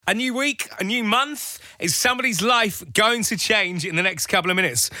A new week, a new month. Is somebody's life going to change in the next couple of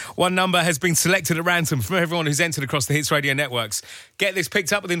minutes? One number has been selected at random from everyone who's entered across the Hits Radio networks. Get this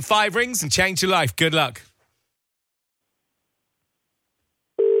picked up within 5 rings and change your life. Good luck.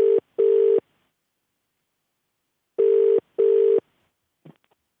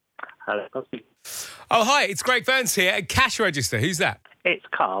 Hello. Oh, hi, it's Greg Burns here at Cash Register. Who's that? It's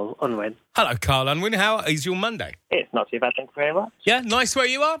Carl Unwin. Hello, Carl Unwin. How is your Monday? It's not too bad, thank you very much. Yeah, nice where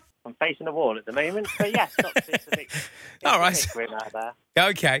you are? I'm facing a wall at the moment, but yes, not too big. All right. Grim out there.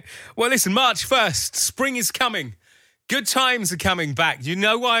 Okay. Well, listen, March 1st, spring is coming. Good times are coming back. You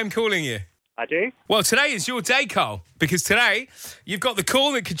know why I'm calling you? I do. Well, today is your day, Carl, because today you've got the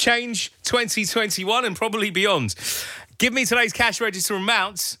call that could change 2021 and probably beyond. Give me today's cash register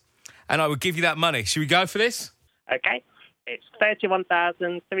amount, and I will give you that money. Should we go for this? Okay. It's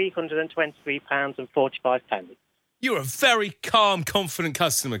 £31,323.45. You're a very calm, confident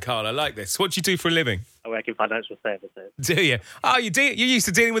customer, Carl. I like this. What do you do for a living? I work in financial services. Do you? Oh, you do? You're used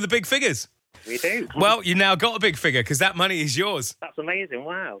to dealing with the big figures. We do. Well, you now got a big figure because that money is yours. That's amazing.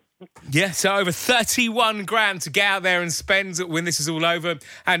 Wow. Yeah, so over 31 grand to get out there and spend when this is all over.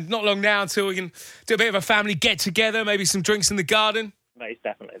 And not long now until we can do a bit of a family get-together, maybe some drinks in the garden. Most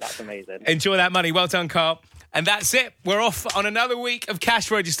definitely. That's amazing. Enjoy that money. Well done, Carl. And that's it. We're off on another week of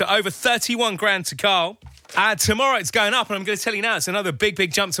cash register. Over 31 grand to Carl. Tomorrow it's going up, and I'm going to tell you now, it's another big,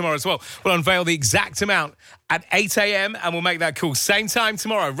 big jump tomorrow as well. We'll unveil the exact amount at 8 a.m. and we'll make that call. Same time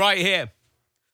tomorrow, right here.